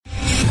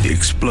The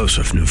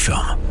explosive new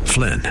film,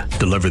 Flynn,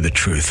 deliver the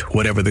truth,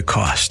 whatever the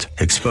cost,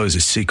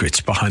 exposes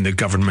secrets behind the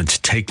government's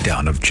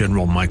takedown of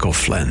General Michael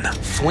Flynn.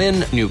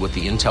 Flynn knew what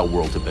the intel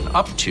world had been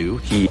up to.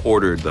 He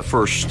ordered the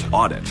first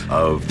audit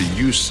of the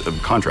use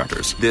of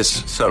contractors.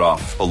 This set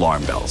off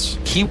alarm bells.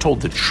 He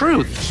told the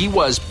truth. He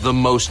was the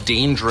most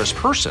dangerous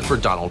person for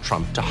Donald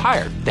Trump to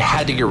hire. They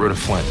had to get rid of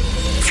Flynn.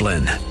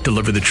 Flynn,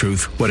 deliver the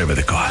truth, whatever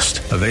the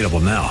cost. Available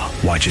now.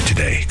 Watch it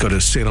today. Go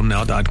to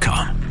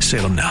salemnow.com.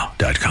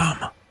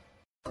 salemnow.com.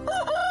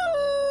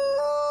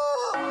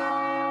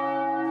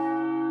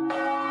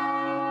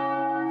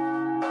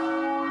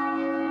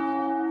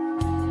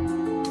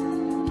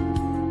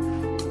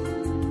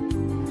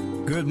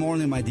 Good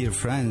morning, my dear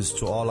friends,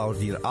 to all our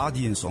dear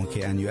audience on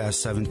KNUS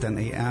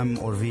 710 AM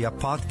or via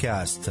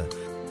podcast.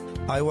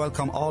 I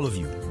welcome all of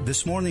you.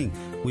 This morning,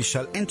 we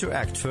shall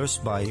interact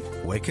first by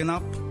waking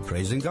up,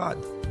 praising God.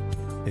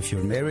 If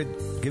you're married,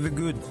 give a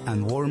good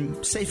and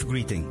warm, safe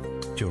greeting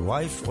to your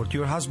wife or to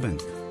your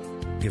husband.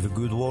 Give a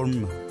good,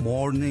 warm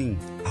morning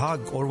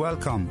hug or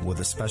welcome with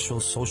a special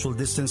social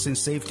distancing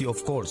safety,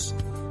 of course,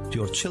 to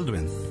your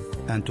children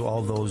and to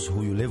all those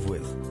who you live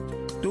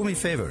with. Do me a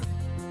favor.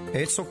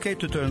 It's okay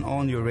to turn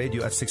on your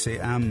radio at 6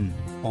 a.m.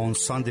 on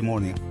Sunday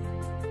morning.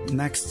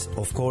 Next,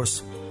 of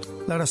course,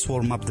 let us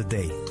warm up the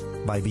day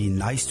by being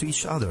nice to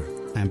each other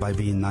and by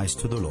being nice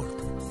to the Lord.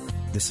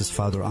 This is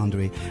Father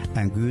Andre,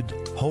 and good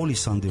Holy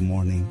Sunday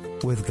morning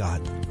with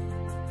God.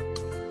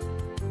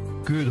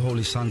 Good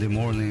Holy Sunday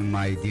morning,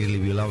 my dearly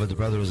beloved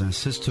brothers and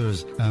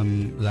sisters.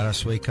 Let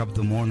us wake up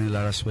the morning,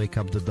 let us wake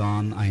up the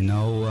dawn. I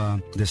know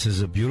this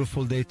is a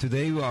beautiful day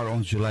today. We are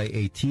on July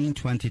 18,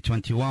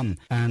 2021.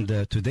 And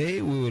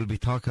today we will be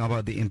talking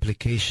about the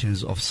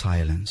implications of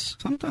silence.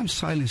 Sometimes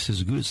silence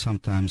is good,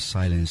 sometimes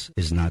silence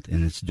is not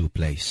in its due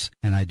place.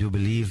 And I do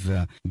believe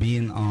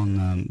being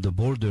on the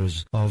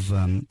borders of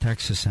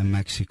Texas and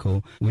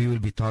Mexico, we will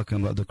be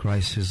talking about the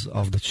crisis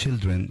of the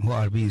children who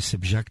are being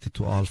subjected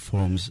to all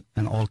forms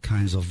and all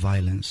kinds of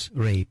violence,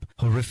 rape,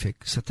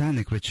 horrific,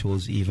 satanic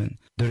rituals even.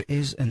 There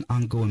is an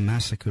ongoing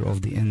massacre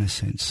of the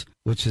innocents,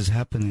 which is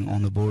happening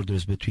on the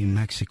borders between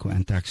Mexico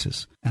and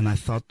Texas. And I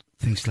thought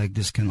things like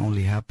this can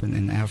only happen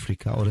in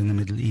Africa or in the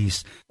Middle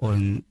East or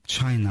in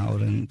China or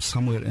in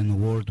somewhere in the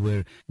world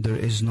where there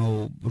is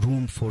no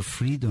room for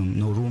freedom,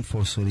 no room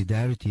for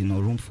solidarity, no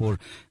room for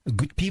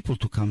good people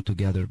to come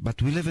together.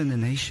 But we live in a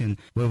nation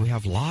where we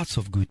have lots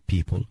of good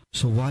people.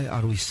 So why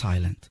are we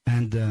silent?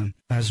 And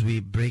as we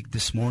break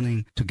this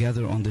morning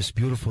together on this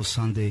beautiful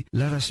Sunday,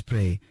 let us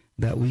pray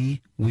that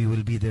we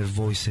will be their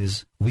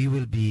voices, we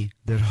will be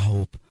their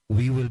hope,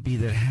 we will be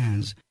their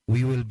hands,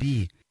 we will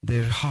be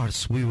their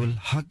hearts. We will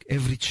hug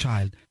every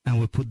child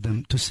and we put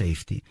them to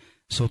safety.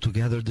 So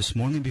together this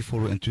morning, before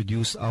we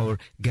introduce our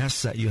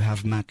guests that you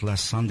have met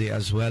last Sunday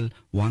as well,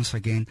 once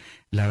again,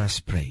 let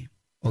us pray.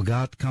 O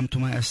God, come to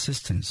my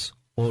assistance.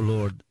 O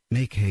Lord,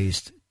 make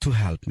haste to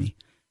help me.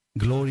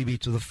 Glory be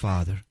to the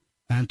Father,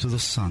 and to the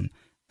Son,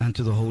 and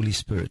to the Holy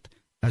Spirit,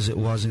 as it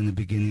was in the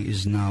beginning,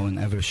 is now, and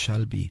ever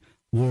shall be,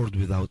 world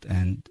without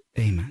end.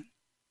 Amen.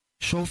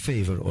 Show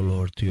favor, O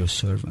Lord, to your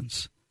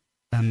servants,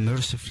 and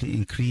mercifully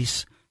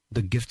increase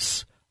the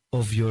gifts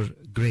of your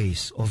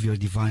grace, of your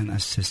divine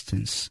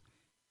assistance,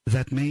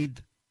 that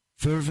made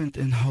fervent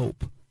in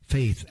hope,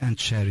 faith, and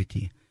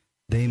charity,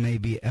 they may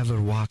be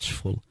ever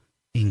watchful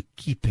in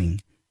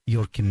keeping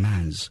your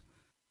commands.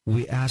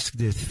 We ask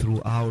this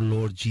through our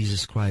Lord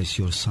Jesus Christ,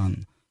 your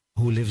Son,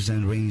 who lives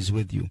and reigns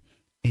with you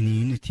in the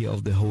unity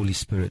of the Holy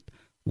Spirit,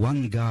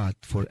 one God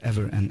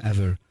forever and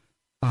ever.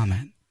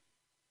 Amen.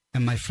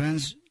 And my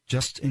friends,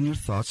 just in your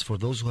thoughts, for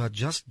those who had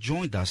just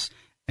joined us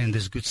in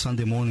this Good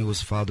Sunday morning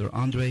with Father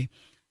Andre,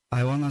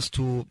 I want us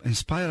to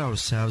inspire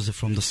ourselves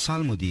from the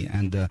Psalmody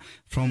and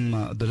from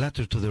the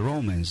letter to the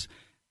Romans.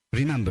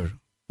 Remember,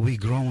 we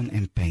groan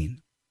in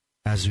pain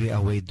as we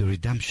await the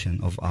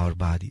redemption of our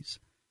bodies.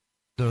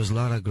 There's a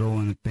lot of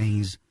growing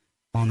pains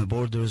on the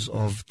borders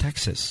of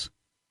Texas,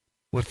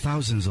 where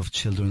thousands of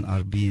children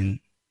are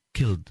being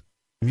killed,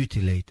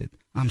 mutilated.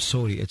 I'm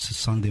sorry, it's a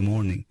Sunday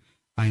morning.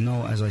 I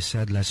know, as I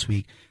said last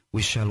week,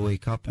 we shall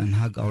wake up and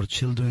hug our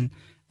children,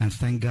 and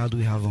thank God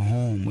we have a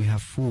home, we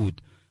have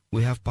food,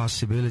 we have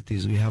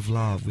possibilities, we have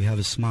love, we have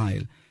a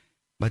smile.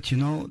 But you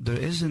know, there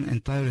is an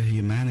entire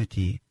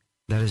humanity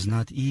that is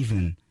not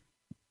even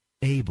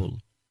able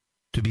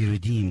to be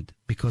redeemed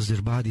because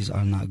their bodies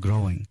are not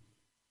growing.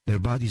 Their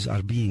bodies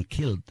are being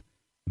killed.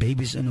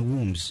 Babies in the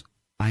wombs.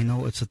 I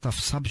know it's a tough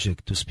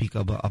subject to speak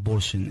about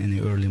abortion in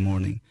the early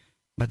morning,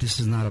 but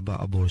this is not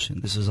about abortion.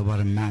 This is about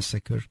a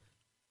massacre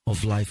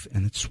of life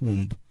in its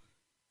womb.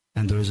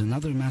 And there is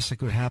another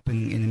massacre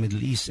happening in the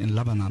Middle East, in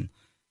Lebanon.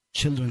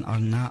 Children are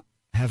not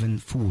having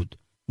food,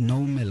 no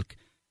milk.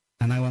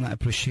 And I want to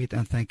appreciate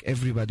and thank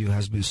everybody who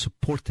has been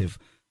supportive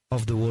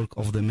of the work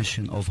of the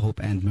Mission of Hope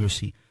and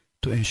Mercy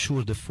to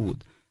ensure the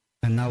food.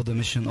 And now the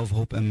Mission of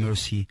Hope and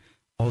Mercy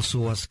also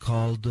was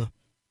called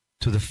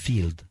to the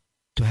field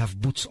to have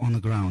boots on the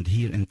ground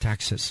here in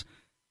Texas,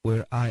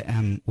 where I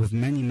am with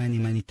many, many,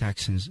 many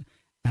Texans.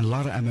 And a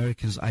lot of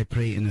Americans, I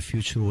pray, in the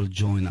future will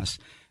join us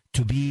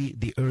to be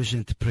the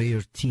urgent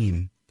prayer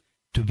team,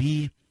 to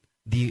be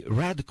the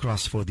Red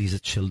Cross for these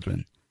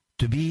children,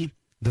 to be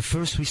the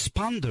first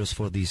responders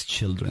for these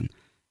children,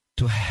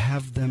 to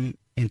have them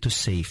into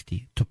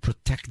safety, to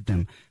protect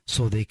them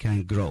so they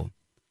can grow.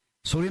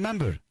 So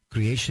remember,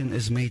 creation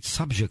is made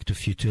subject to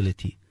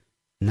futility.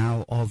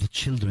 Now all the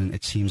children,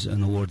 it seems, in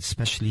the world,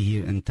 especially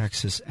here in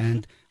Texas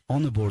and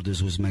on the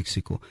borders with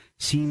Mexico,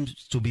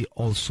 seems to be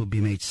also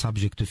be made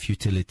subject to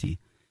futility.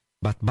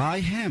 But by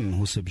him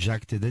who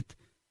subjected it,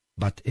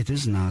 but it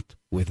is not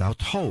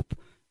without hope,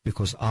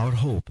 because our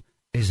hope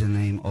is the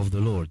name of the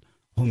Lord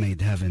who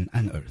made heaven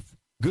and earth.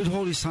 Good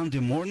Holy Sunday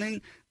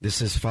morning.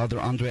 This is Father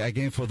Andre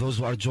again. For those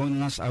who are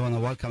joining us, I want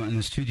to welcome in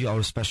the studio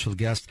our special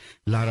guest,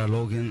 Lara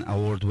Logan,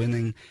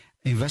 award-winning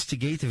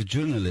investigative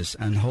journalist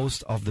and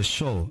host of the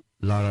show.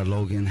 Lara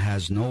Logan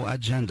Has No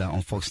Agenda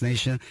on Fox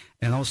Nation,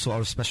 and also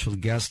our special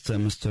guest,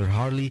 Mr.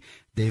 Harley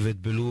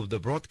David Belew, the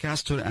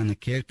broadcaster and the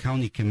Kerr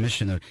County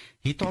Commissioner.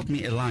 He taught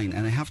me a line,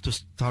 and I have to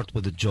start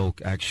with a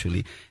joke,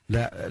 actually.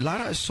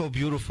 Lara is so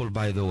beautiful,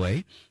 by the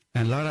way,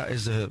 and Lara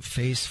is a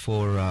face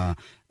for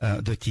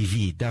the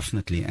TV,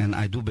 definitely. And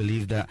I do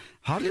believe that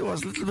Harley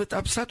was a little bit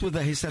upset with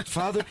that. He said,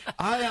 Father,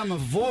 I am a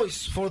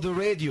voice for the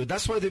radio.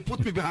 That's why they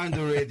put me behind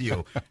the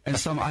radio. And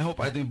I hope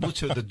I didn't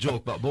butcher the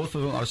joke, but both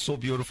of them are so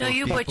beautiful. No,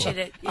 you people. butchered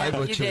it. Yeah, I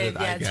butchered it,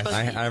 I guess.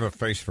 I have a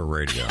face for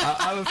radio.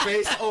 I have a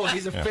face. Oh,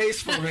 he's a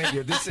face for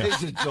radio. This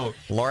is a joke.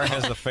 Laura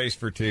has a face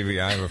for TV.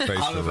 I have a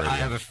face for radio. I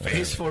have a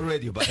face for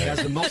radio, but he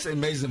has the most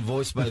amazing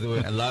voice, by the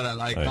way. And Lara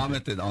and I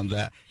commented on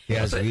that. He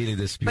has really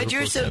this beautiful. But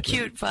you're so sentence.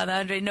 cute, Father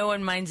Andre. No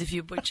one minds if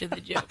you butcher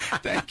the joke.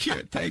 Thank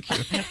you.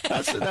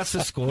 That's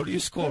a score. You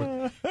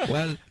scored.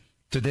 Well,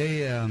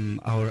 today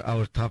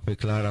our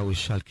topic, Lara, we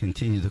shall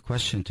continue. The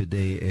question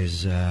today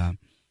is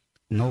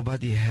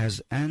nobody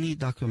has any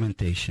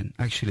documentation.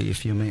 Actually,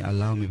 if you may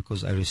allow me,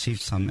 because I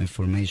received some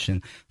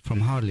information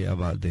from Harley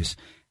about this.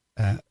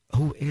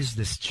 Who is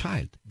this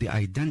child? The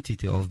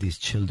identity of these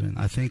children.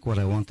 I think what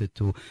I wanted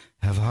to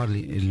have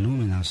Harley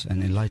illumine us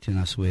and enlighten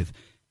us with,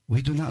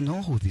 we do not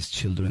know who these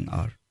children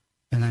are.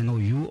 And I know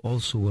you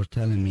also were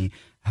telling me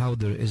how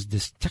there is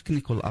this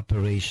technical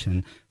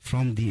operation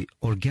from the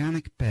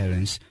organic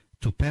parents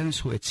to parents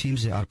who it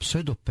seems they are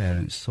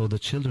pseudo-parents, so the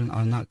children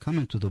are not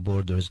coming to the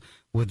borders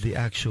with the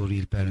actual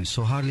real parents.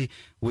 So Harley,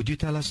 would you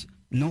tell us,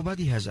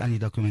 nobody has any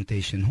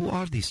documentation. Who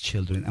are these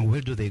children and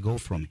where do they go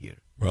from here?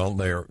 Well,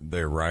 they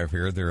arrive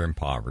here, they're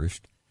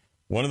impoverished.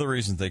 One of the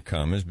reasons they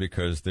come is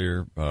because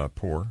they're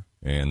poor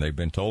and they've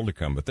been told to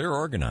come, but they're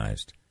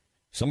organized.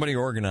 Somebody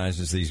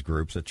organizes these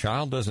groups. A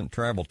child doesn't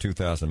travel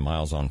 2,000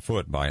 miles on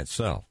foot by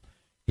itself.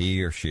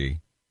 He or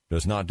she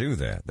does not do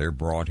that. They're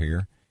brought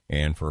here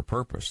and for a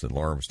purpose that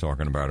Laura was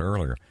talking about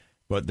earlier.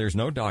 But there's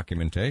no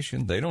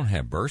documentation. They don't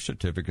have birth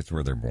certificates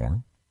where they're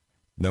born.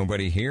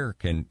 Nobody here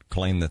can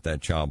claim that that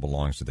child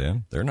belongs to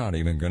them. They're not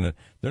going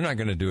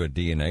to do a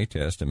DNA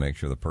test to make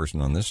sure the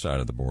person on this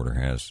side of the border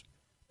has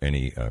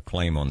any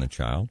claim on the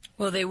child.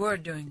 Well, they were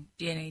doing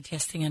DNA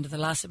testing under the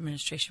last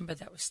administration, but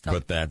that was stopped.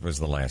 But that was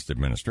the last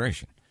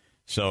administration.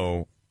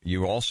 So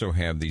you also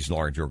have these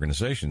large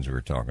organizations we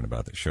were talking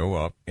about that show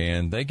up,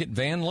 and they get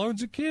van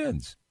loads of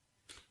kids.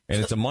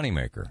 And it's a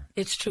moneymaker.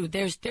 It's true.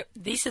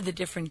 These are the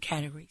different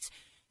categories.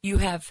 You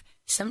have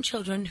some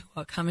children who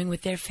are coming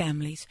with their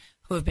families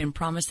who have been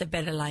promised a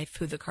better life,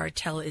 who the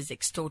cartel is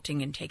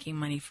extorting and taking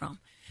money from.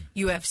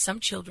 You have some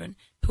children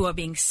who are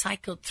being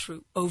cycled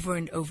through over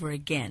and over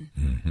again.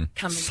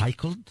 Mm-hmm.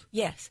 Cycled?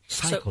 Yes.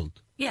 Cycled?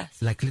 So, yes.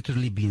 Like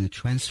literally being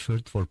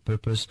transferred for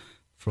purpose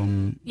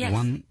from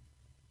one...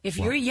 If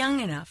you're young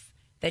enough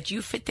that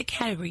you fit the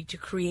category to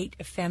create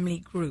a family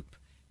group,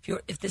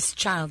 if this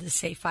child is,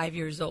 say, 5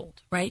 years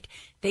old, right,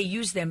 they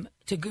use them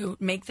to go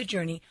make the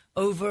journey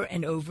over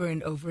and over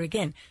and over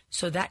again.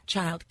 So that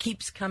child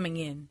keeps coming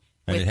in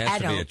and with it has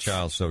adults. to be a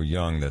child so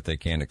young that they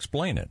can't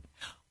explain it.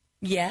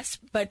 Yes,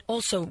 but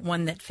also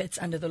one that fits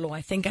under the law.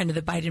 I think under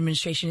the Biden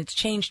administration, it's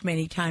changed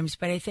many times,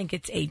 but I think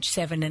it's age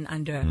 7 and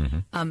under.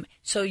 Mm-hmm.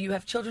 So you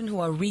have children who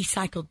are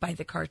recycled by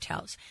the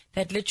cartels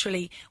that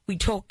literally, we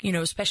talk,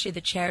 especially the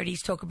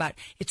charities talk about,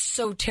 it's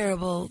so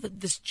terrible,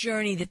 this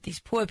journey that these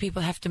poor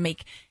people have to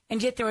make.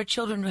 And yet there are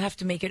children who have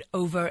to make it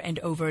over and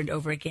over and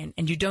over again.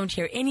 And you don't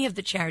hear any of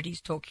the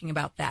charities talking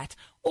about that,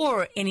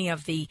 or any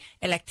of the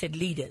elected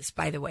leaders,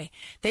 by the way.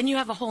 Then you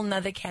have a whole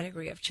nother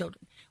category of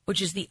children,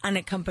 which is the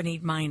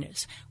unaccompanied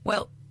minors.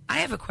 Well, I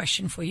have a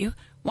question for you.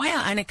 Why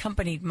are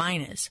unaccompanied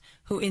minors,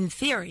 who in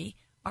theory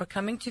are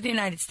coming to the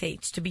United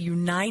States to be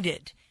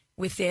united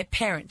with their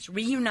parents,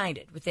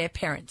 reunited with their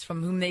parents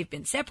from whom they've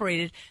been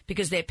separated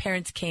because their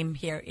parents came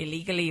here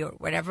illegally or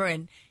whatever,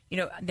 and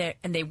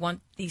they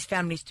want these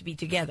families to be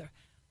together.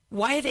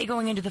 Why are they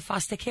going into the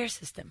foster care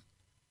system?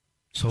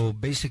 So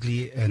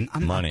basically, an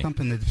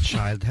unaccompanied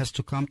child has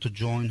to come to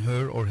join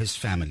her or his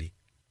family.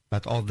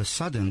 But all of a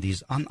sudden,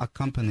 these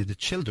unaccompanied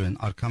children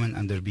are coming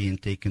and they're being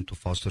taken to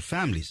foster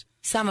families.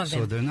 Some of them.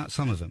 So they're not,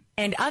 some of them.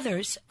 And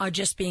others are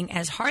just being,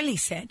 as Harley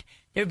said,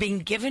 they're being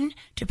given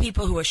to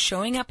people who are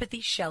showing up at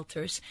these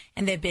shelters,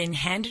 and they're being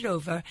handed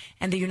over,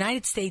 and the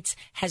United States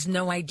has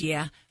no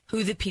idea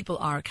who the people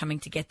are coming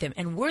to get them.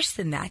 And worse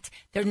than that,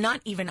 they're not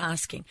even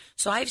asking.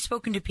 So I've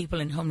spoken to people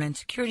in Homeland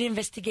Security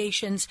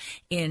investigations,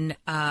 in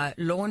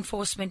law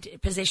enforcement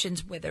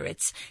positions, whether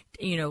it's,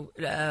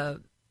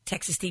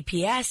 Texas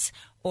DPS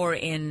or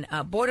in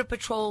Border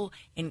Patrol,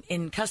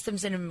 in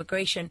Customs and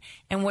Immigration.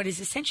 And what is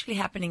essentially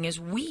happening is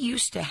we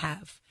used to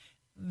have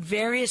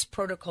various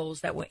protocols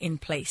that were in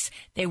place.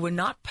 They were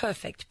not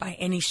perfect by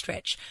any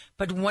stretch.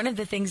 But one of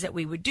the things that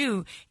we would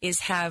do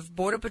is have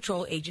Border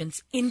Patrol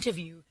agents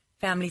interview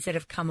families that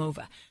have come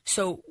over.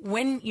 So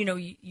when,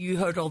 you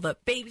heard all the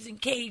babies in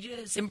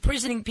cages,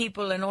 imprisoning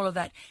people and all of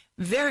that,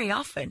 very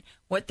often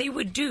what they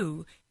would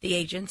do, the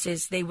agents,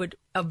 is they would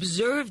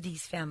observe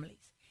these families.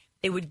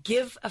 They would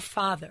give a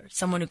father,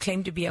 someone who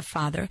claimed to be a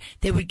father,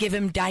 they would give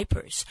him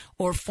diapers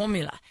or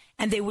formula,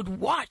 and they would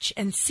watch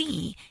and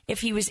see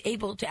if he was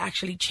able to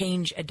actually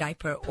change a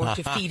diaper or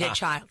to feed a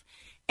child.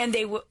 And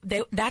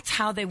that's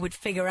how they would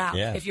figure out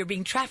if you're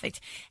being trafficked.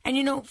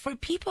 And, for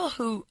people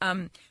who,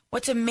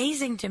 what's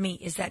amazing to me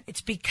is that it's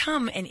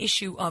become an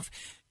issue of,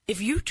 if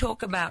you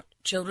talk about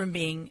children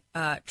being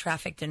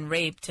trafficked and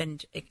raped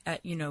and,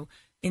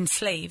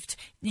 enslaved,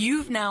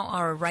 you now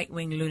are a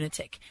right-wing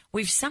lunatic.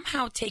 We've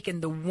somehow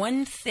taken the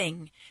one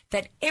thing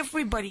that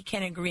everybody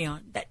can agree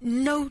on, that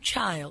no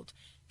child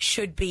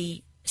should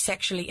be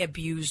sexually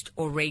abused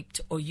or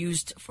raped or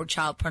used for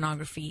child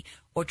pornography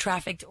or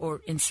trafficked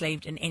or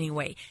enslaved in any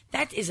way.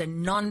 That is a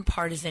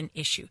nonpartisan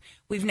issue.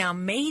 We've now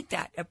made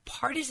that a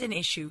partisan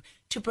issue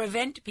to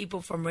prevent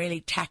people from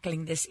really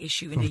tackling this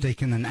issue. From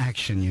taking an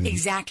action, you mean?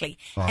 Exactly.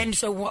 Wow. And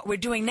so what we're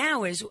doing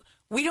now is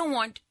we don't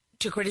want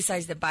to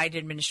criticize the Biden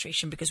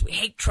administration because we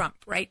hate Trump,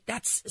 right?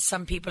 That's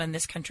some people in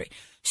this country.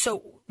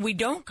 So we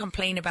don't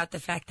complain about the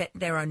fact that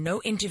there are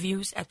no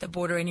interviews at the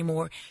border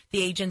anymore.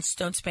 The agents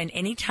don't spend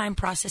any time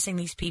processing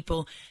these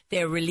people.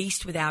 They're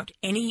released without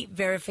any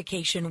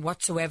verification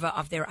whatsoever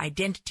of their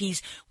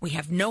identities. We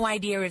have no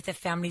idea if the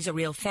families are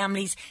real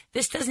families.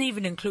 This doesn't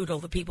even include all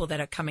the people that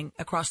are coming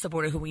across the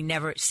border who we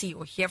never see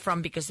or hear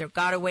from because they're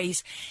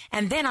gotaways.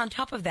 And then on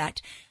top of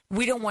that,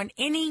 we don't want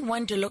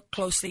anyone to look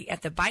closely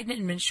at the Biden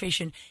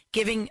administration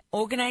giving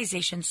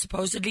organizations,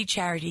 supposedly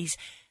charities,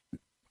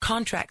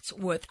 contracts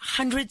worth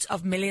hundreds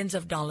of millions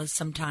of dollars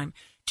sometime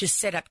to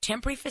set up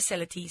temporary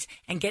facilities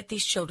and get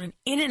these children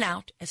in and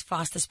out as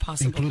fast as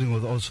possible. Including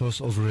with all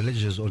sorts of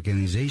religious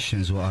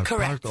organizations who are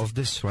Correct. part of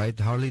this, right?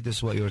 Harley, this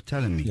is what you're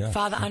telling me. Yeah.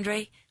 Father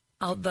Andre,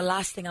 the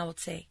last thing I would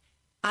say,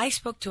 I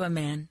spoke to a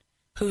man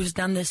who's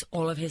done this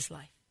all of his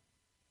life.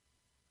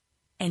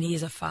 And he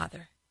is a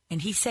father.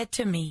 And he said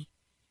to me,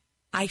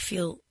 I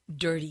feel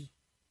dirty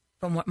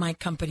from what my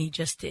company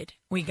just did.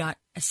 We got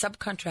a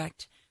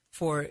subcontract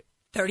for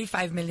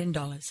 $35 million.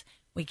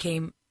 We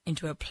came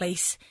into a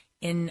place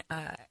and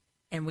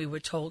we were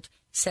told,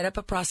 set up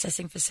a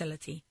processing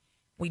facility.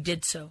 We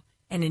did so.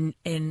 And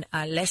in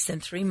less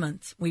than 3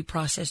 months, we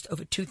processed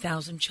over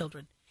 2,000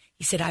 children.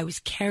 He said, I was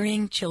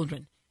carrying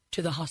children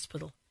to the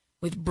hospital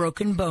with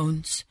broken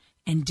bones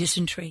and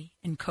dysentery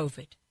and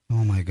COVID.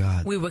 Oh, my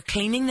God. We were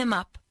cleaning them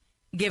up,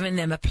 giving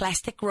them a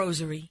plastic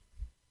rosary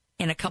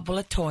and a couple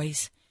of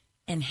toys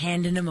and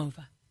handing them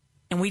over.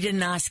 And we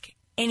didn't ask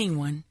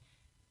anyone.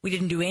 We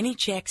didn't do any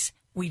checks.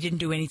 We didn't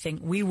do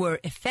anything. We were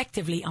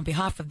effectively, on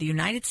behalf of the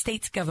United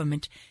States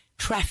government,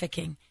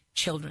 trafficking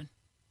children.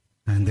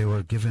 And they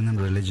were giving them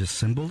religious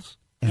symbols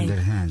in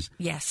their hands.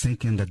 Yes.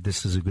 Thinking that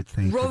this is a good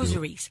thing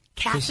Rosaries. to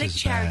do. Catholic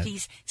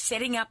charities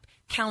setting up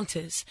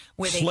counters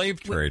where slave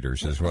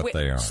traders is what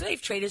they are.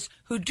 Slave traders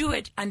who do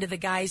it under the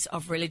guise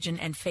of religion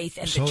and faith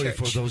and Sorry the church.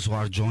 for those who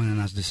are joining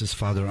us. This is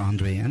Father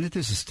Andre, and it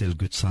is still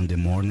Good Sunday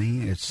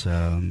morning. It's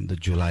the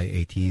July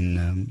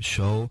 18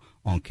 show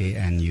on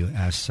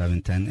KNUS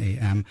 710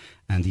 AM,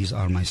 and these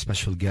are my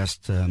special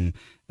guests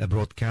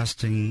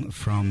broadcasting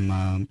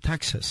from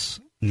Texas,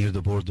 near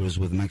the borders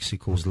with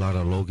Mexico's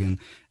Lara Logan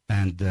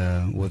and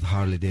with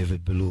Harley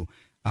David Ballou.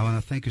 I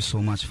want to thank you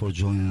so much for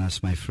joining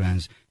us, my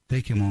friends.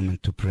 Take a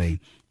moment to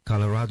pray.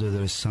 Colorado,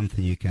 there is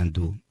something you can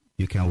do.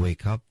 You can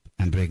wake up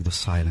and break the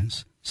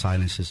silence.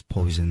 Silence is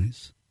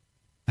poisonous.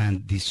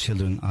 And these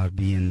children are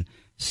being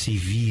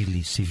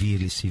severely,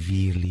 severely,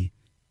 severely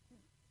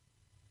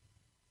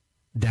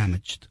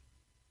damaged,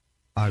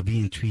 are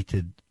being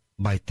treated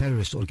by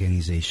terrorist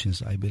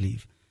organizations, I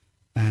believe.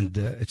 And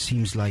it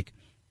seems like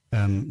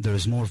there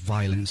is more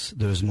violence,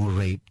 there is more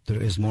rape,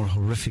 there is more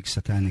horrific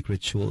satanic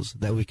rituals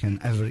that we can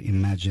ever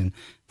imagine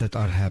that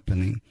are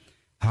happening.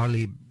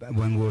 Harley,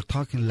 when we were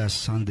talking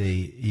last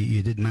Sunday,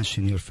 you did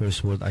mention your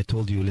first word. I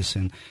told you,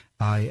 listen,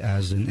 I,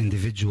 as an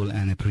individual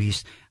and a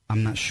priest,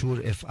 I'm not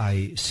sure if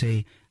I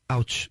say,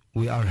 ouch,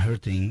 we are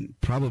hurting.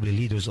 Probably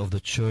leaders of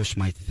the church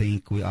might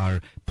think we are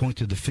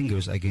pointing the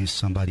fingers against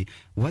somebody.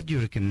 What do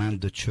you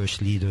recommend the church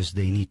leaders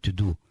they need to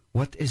do?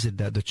 What is it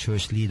that the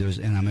church leaders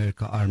in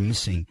America are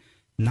missing,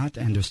 not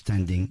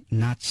understanding,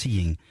 not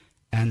seeing,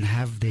 and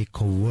have they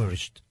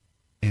coerced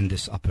in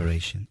this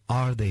operation?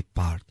 Are they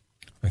part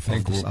of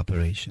this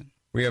operation?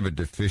 We have a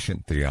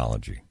deficient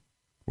theology.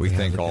 We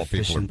think all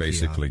people are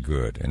basically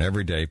good, and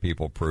every day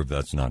people prove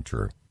that's not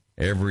true.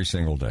 Every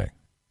single day.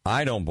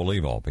 I don't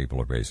believe all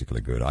people are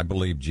basically good. I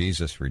believe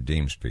Jesus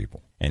redeems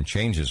people and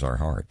changes our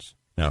hearts.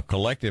 Now,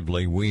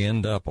 collectively, we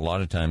end up a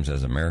lot of times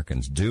as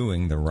Americans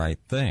doing the right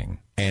thing.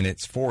 And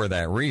it's for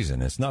that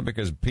reason. It's not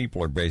because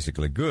people are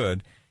basically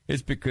good.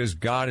 It's because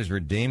God is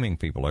redeeming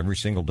people every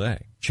single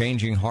day,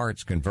 changing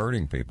hearts,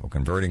 converting people,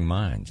 converting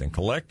minds. And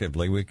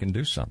collectively, we can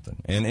do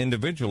something. And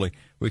individually,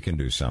 we can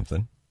do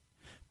something.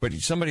 But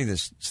somebody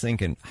that's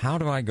thinking, how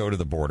do I go to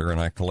the border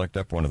and I collect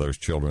up one of those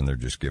children they're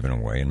just giving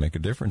away and make a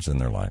difference in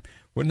their life?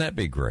 Wouldn't that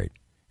be great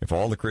if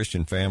all the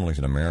Christian families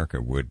in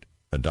America would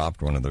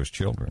adopt one of those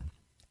children?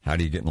 How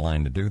do you get in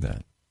line to do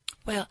that?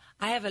 Well,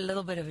 I have a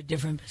little bit of a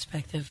different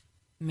perspective,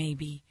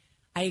 maybe.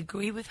 I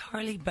agree with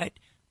Harley, but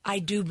I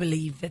do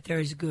believe that there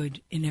is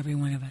good in every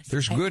one of us.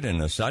 There's good in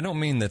us. I don't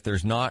mean that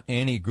there's not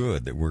any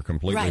good, that we're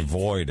completely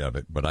void of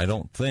it, but I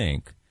don't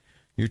think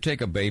you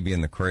take a baby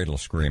in the cradle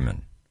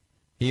screaming.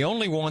 He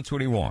only wants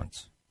what he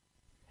wants.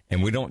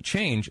 And we don't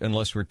change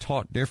unless we're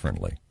taught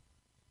differently.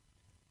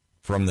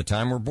 From the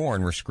time we're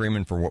born, we're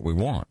screaming for what we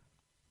want.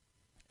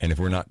 And if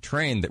we're not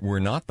trained that we're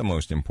not the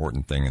most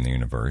important thing in the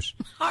universe.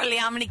 Harley,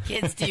 how many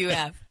kids do you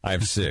have? I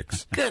have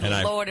 6. Good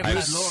and Lord.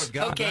 Lord,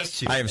 God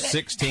bless you. I have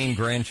 16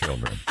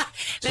 grandchildren.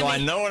 So I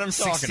know what I'm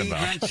talking about.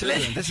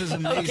 Grandchildren. This is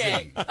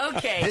amazing.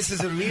 Okay. This is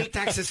a real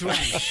Texas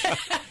ranch.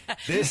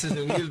 This is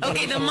a real...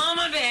 Okay, the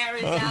mama bear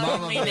is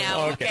out with me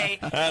now. Okay.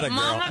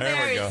 Mama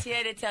bear is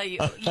here to tell you.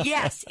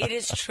 Yes, it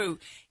is true.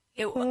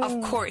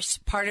 Of course,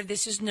 part of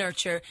this is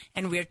nurture,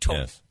 and we're taught.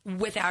 Yes.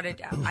 Without a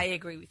doubt. I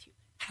agree with you.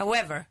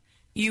 However,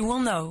 you will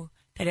know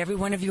that every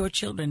one of your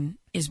children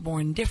is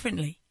born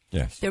differently.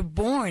 Yes. They're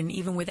born,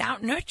 even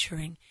without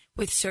nurturing,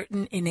 with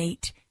certain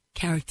innate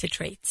character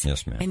traits.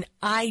 Yes, ma'am. And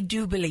I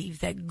do believe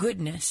that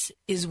goodness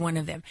is one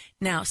of them.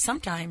 Now,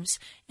 sometimes,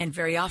 and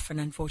very often,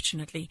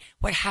 unfortunately,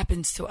 what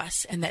happens to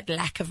us and that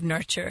lack of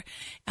nurture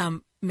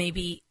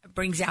maybe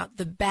brings out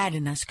the bad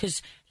in us.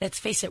 Because, let's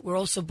face it, we're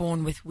also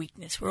born with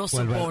weakness. We're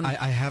also born...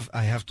 I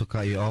have to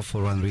cut you off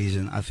for one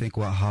reason. I think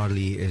what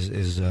Harley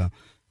is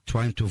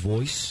trying to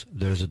voice,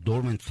 there's a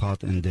dormant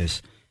thought in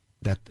this,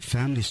 that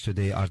families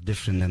today are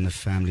different than the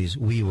families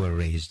we were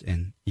raised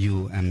in,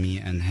 you and me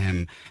and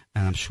him,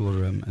 and I'm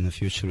sure in the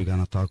future we're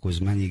going to talk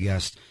with many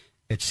guests.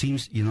 It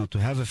seems, to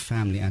have a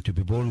family and to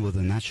be born with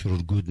a natural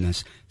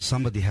goodness,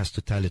 somebody has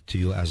to tell it to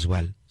you as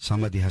well.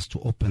 Somebody has to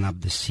open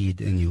up the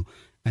seed in you.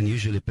 And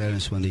usually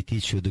parents, when they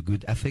teach you the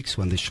good ethics,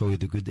 when they show you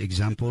the good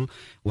example,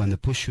 when they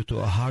push you to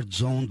a hard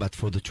zone, but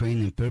for the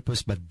training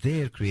purpose, but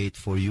they create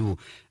for you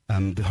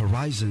the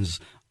horizons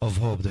of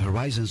hope, the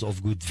horizons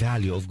of good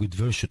value, of good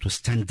virtue, to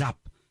stand up,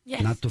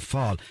 yes. Not to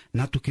fall,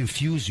 not to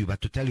confuse you,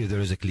 but to tell you there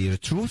is a clear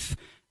truth,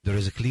 there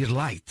is a clear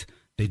light.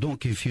 They don't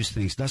confuse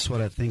things. That's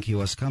what I think he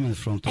was coming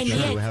from. And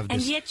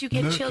yet you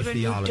get children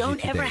who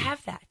don't ever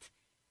have that,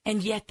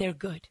 and yet they're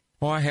good.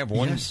 Well, I have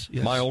one. Yes.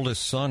 My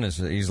oldest son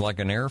he's like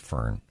an air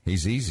fern.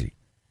 He's easy.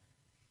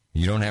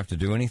 You don't have to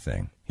do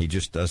anything. He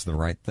just does the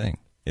right thing.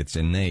 It's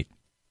innate.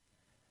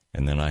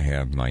 And then I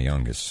have my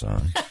youngest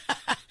son.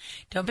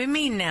 Don't be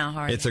mean now,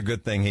 Harley. It's a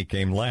good thing he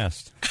came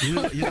last. In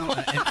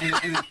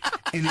the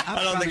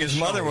I don't think his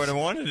mother would have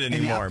wanted it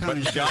anymore,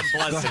 but God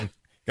bless him.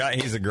 God,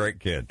 he's a great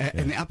kid.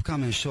 In the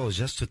upcoming shows,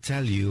 just to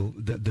tell you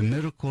the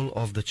miracle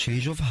of the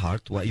change of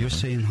heart, what you're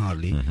saying,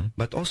 Harley,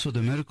 but also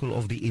the miracle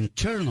of the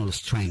internal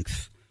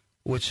strength,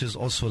 which is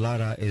also,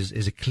 Lara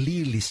is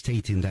clearly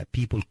stating that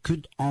people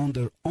could on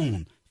their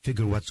own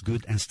figure what's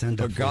good and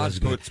stand up but for God what's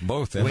good. puts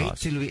both in us. Wait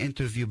till we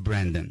interview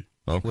Brandon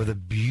with a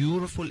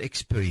beautiful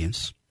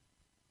experience,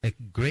 a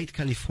great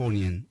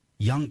Californian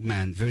young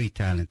man, very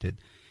talented.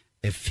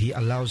 If he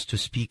allows to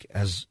speak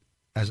as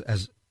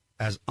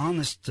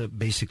honest,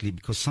 basically,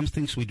 because some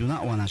things we do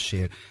not want to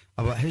share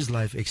about his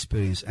life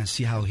experience and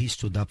see how he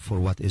stood up for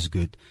what is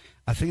good.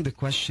 I think the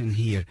question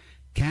here,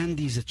 can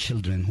these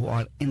children who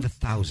are in the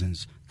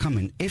thousands come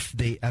in, if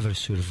they ever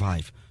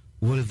survive,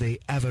 will they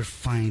ever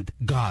find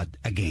God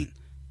again?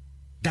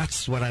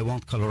 That's what I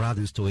want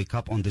Coloradans to wake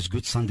up on this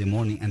Good Sunday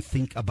morning and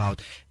think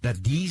about,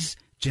 that these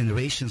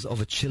generations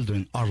of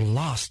children are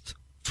lost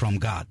from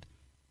God.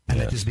 And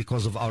that is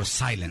because of our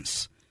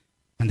silence.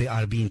 And they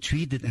are being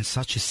treated in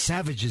such a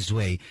savage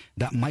way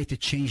that might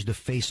change the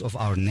face of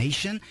our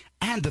nation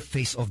and the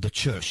face of the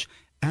church.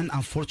 And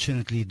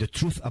unfortunately, the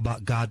truth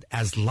about God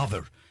as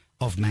lover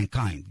of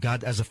mankind,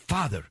 God as a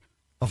father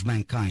of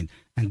mankind,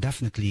 and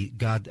definitely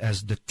God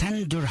as the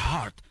tender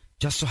heart,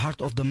 just the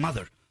heart of the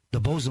mother, the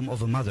bosom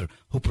of a mother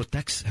who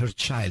protects her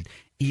child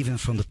even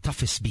from the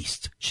toughest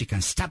beast. She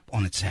can step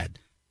on its head.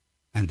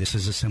 And this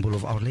is a symbol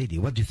of Our Lady.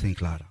 What do you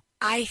think, Lara?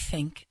 I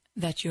think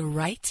that you're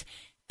right.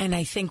 And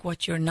I think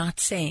what you're not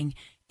saying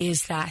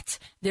is that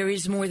there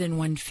is more than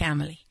one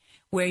family,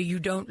 where you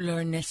don't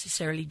learn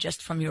necessarily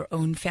just from your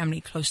own family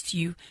close to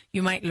you.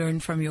 You might learn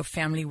from your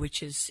family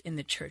which is in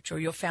the church, or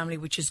your family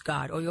which is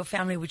God, or your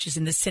family which is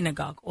in the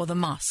synagogue or the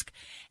mosque.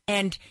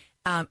 And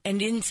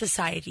in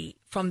society,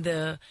 from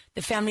the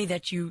family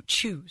that you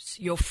choose,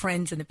 your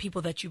friends and the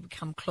people that you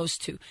become close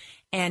to.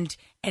 And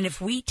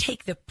if we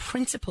take the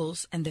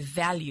principles and the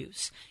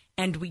values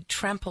and we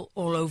trample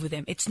all over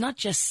them. It's not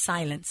just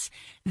silence.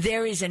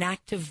 There is an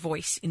active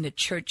voice in the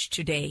church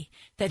today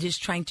that is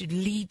trying to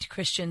lead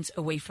Christians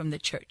away from the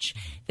church.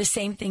 The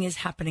same thing is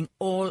happening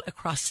all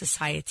across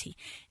society.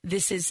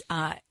 This is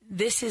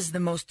the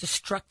most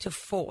destructive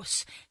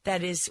force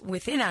that is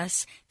within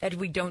us that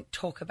we don't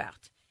talk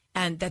about.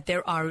 And that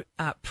there are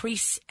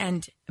priests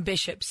and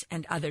bishops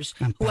and others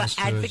who are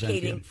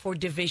advocating for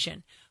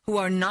division, who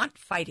are not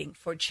fighting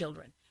for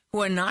children,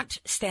 who are not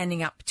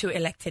standing up to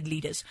elected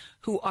leaders,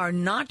 who are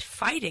not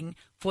fighting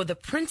for the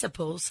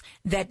principles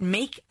that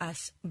make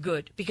us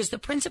good, because the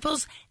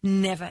principles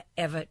never,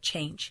 ever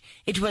change.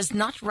 It was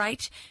not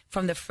right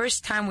from the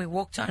first time we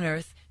walked on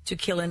earth to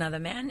kill another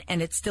man,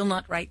 and it's still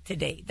not right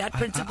today. That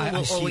principle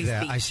will always be.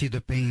 I see the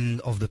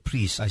pain of the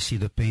priests. I see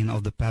the pain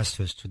of the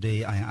pastors.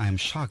 Today, I am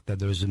shocked that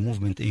there is a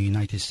movement in the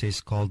United States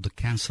called the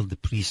Cancel the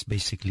Priests,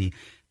 basically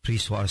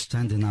priests who are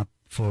standing up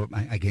for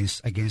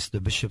against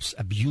the bishops'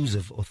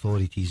 abusive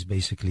authorities,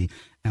 basically,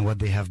 and what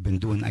they have been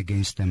doing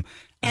against them.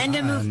 And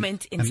a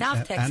movement in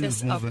South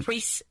Texas of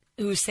priests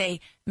who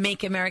say,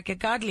 make America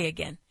godly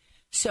again.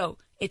 So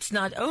it's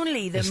not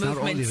only the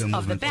movements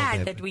of the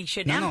bad that we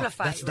should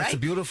amplify, that's right? a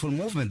beautiful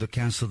movement, the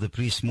Cancel the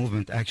Priest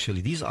movement,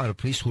 actually. These are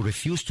priests who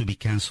refuse to be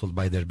canceled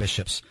by their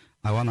bishops.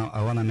 I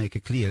wanna make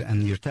it clear.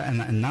 And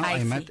now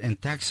I met in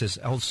Texas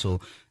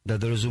also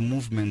that there is a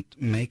movement,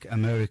 Make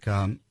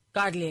America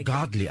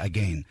godly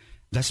again.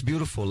 That's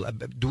beautiful.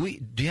 Do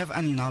you have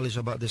any knowledge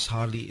about this,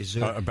 Harley? Is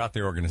there about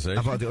the organization?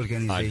 About the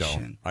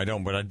organization. I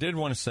don't. But I did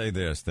want to say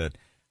this, that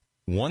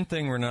one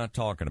thing we're not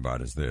talking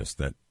about is this,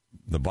 that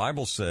the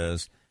Bible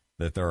says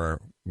that there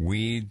are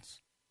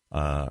weeds,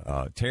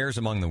 tares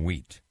among the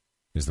wheat,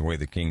 is the way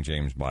the King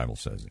James Bible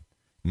says it,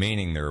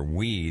 meaning there are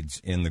weeds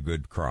in the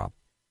good crop.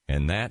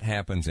 And that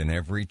happens in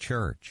every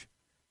church.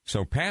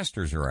 So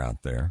pastors are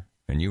out there,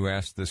 and you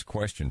asked this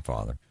question,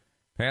 Father.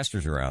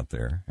 Pastors are out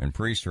there, and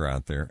priests are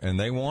out there, and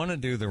they want to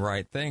do the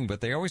right thing,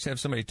 but they always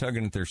have somebody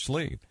tugging at their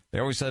sleeve. They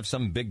always have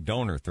some big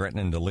donor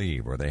threatening to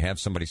leave, or they have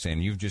somebody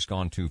saying, you've just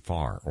gone too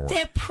far. Or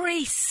they're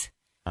priests.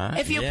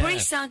 If your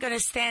priests aren't going to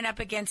stand up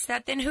against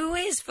that, then who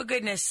is, for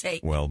goodness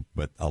sake? Well,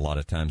 but a lot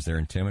of times they're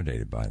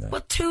intimidated by that.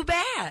 Well, too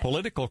bad.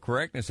 Political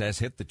correctness has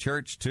hit the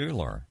church too,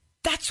 Laura.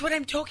 That's what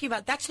I'm talking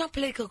about. That's not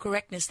political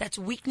correctness. That's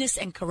weakness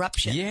and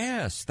corruption.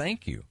 Yes,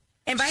 thank you.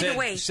 And by the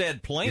way,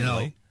 said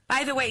plainly.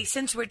 By the way,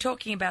 since we're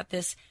talking about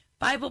this,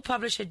 Bible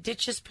publisher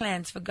ditches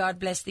plans for God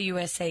Bless the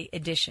USA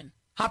edition.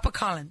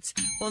 HarperCollins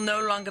will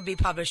no longer be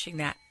publishing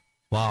that.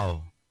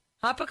 Wow.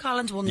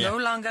 HarperCollins will no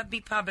longer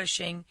be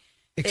publishing.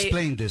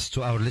 Explain this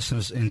to our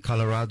listeners in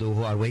Colorado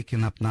who are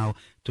waking up now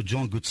to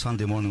join Good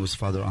Sunday Morning with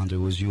Father Andre,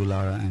 with you,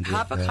 Lara, and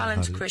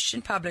HarperCollins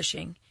Christian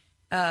Publishing.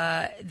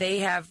 They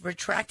have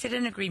retracted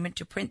an agreement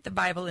to print the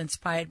Bible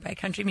inspired by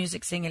country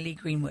music singer Lee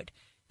Greenwood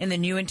in the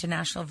New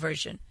International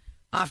Version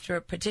after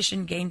a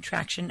petition gained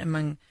traction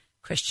among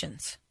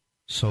Christians.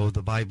 So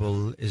the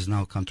Bible is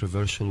now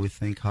controversial, we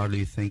think. Hardly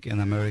you think in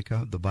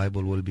America the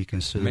Bible will be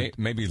considered.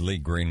 Maybe Lee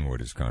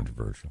Greenwood is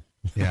controversial.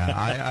 Yeah,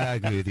 I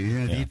agree with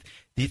you.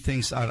 These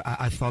things are,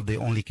 I thought they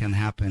only can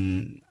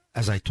happen,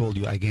 as I told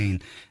you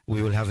again,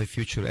 we will have a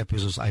future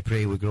episodes. I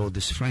pray we grow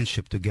this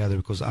friendship together,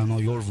 because I know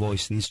your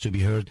voice needs to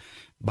be heard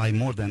by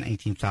more than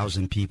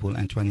 18,000 people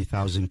and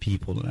 20,000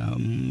 people.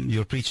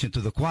 You're preaching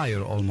to the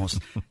choir almost.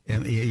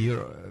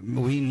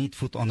 We need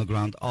foot on the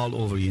ground all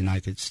over the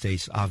United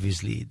States,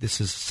 obviously.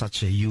 This is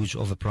such a huge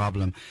of a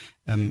problem.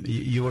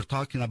 You were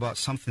talking about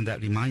something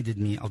that reminded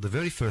me of the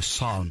very first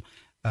Psalm,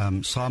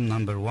 Psalm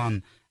number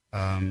 1,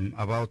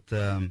 about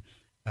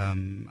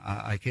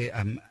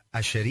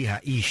Asheriha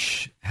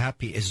Ish,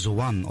 happy is the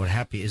one, or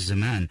happy is the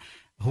man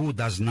who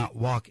does not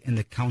walk in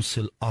the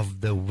counsel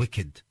of the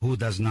wicked, who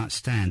does not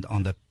stand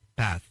on the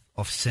path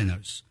of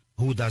sinners,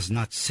 who does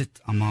not sit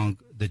among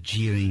the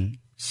jeering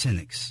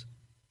cynics.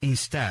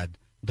 Instead,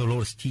 the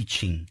Lord's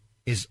teaching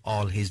is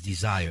all his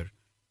desire,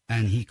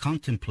 and he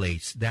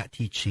contemplates that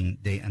teaching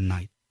day and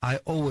night. I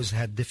always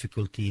had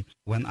difficulty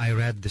when I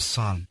read the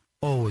Psalm.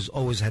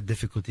 Always had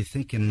difficulty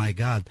thinking, my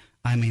God,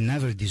 I may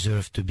never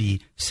deserve to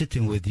be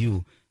sitting with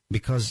you,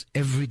 because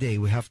every day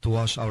we have to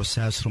wash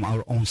ourselves from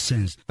our own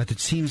sins. But it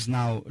seems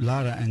now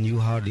Lara and you,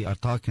 Harley, are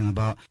talking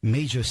about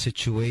major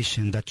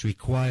situation that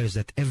requires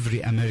that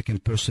every American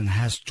person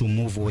has to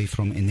move away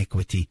from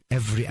iniquity.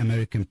 Every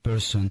American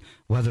person,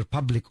 whether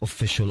public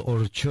official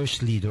or a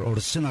church leader or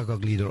a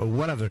synagogue leader or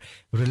whatever,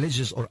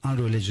 religious or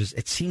unreligious,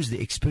 it seems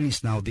the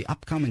experience now, the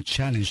upcoming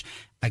challenge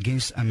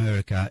against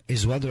America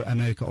is whether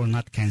America or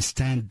not can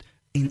stand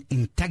in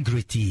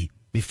integrity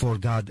before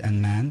God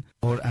and man,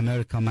 or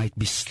America might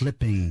be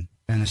slipping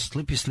in a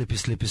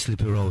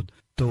slippery road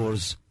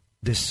towards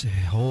this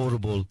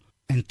horrible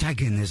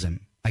antagonism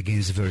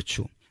against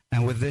virtue.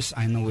 And with this,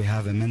 I know we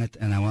have a minute,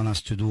 and I want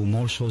us to do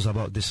more shows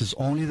about this. Is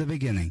only the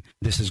beginning.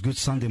 This is Good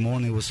Sunday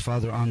Morning with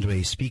Father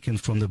Andre, speaking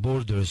from the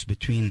borders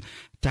between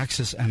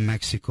Texas and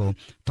Mexico,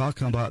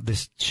 talking about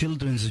this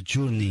children's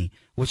journey,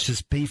 which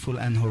is painful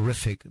and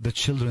horrific. The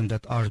children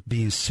that are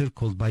being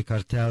circled by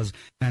cartels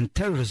and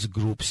terrorist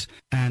groups,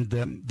 and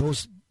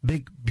those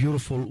big,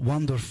 beautiful,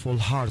 wonderful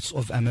hearts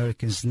of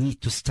Americans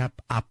need to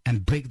step up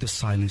and break the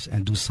silence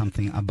and do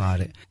something about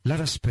it.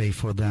 Let us pray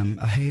for them.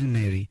 A Hail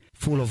Mary,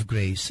 full of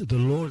grace, the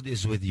Lord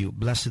is with you.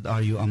 Blessed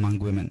are you among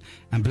women,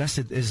 and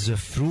blessed is the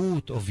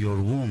fruit of your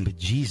womb,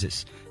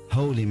 Jesus.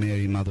 Holy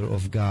Mary, Mother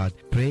of God,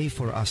 pray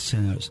for us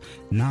sinners,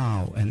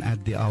 now and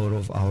at the hour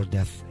of our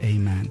death.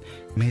 Amen.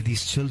 May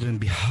these children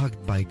be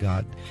hugged by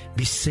God,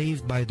 be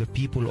saved by the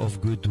people of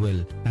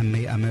goodwill, and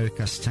may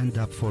America stand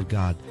up for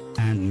God,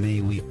 and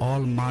may we all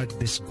mark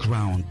this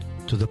ground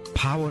to the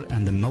power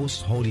and the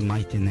most holy,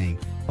 mighty name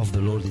of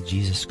the Lord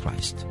Jesus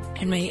Christ.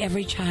 And may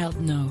every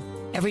child know,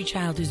 every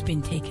child who's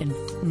been taken,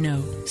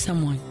 know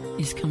someone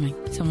is coming.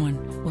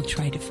 Someone will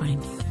try to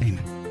find you.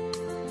 Amen.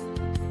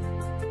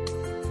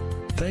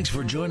 Thanks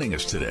for joining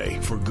us today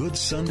for Good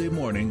Sunday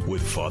Morning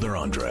with Father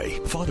Andre.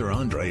 Father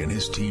Andre and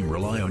his team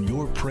rely on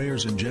your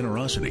prayers and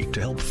generosity to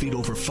help feed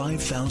over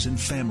 5,000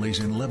 families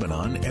in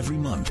Lebanon every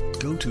month.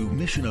 Go to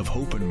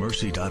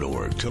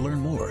missionofhopeandmercy.org to learn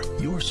more.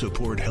 Your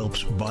support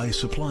helps buy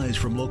supplies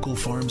from local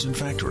farms and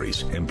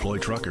factories, employ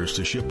truckers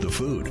to ship the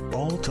food,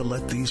 all to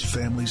let these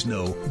families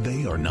know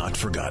they are not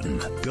forgotten.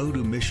 Go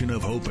to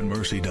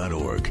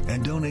missionofhopeandmercy.org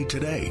and donate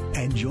today.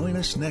 And join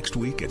us next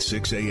week at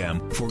 6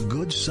 a.m. for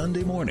Good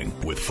Sunday Morning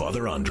with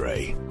Father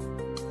Andre.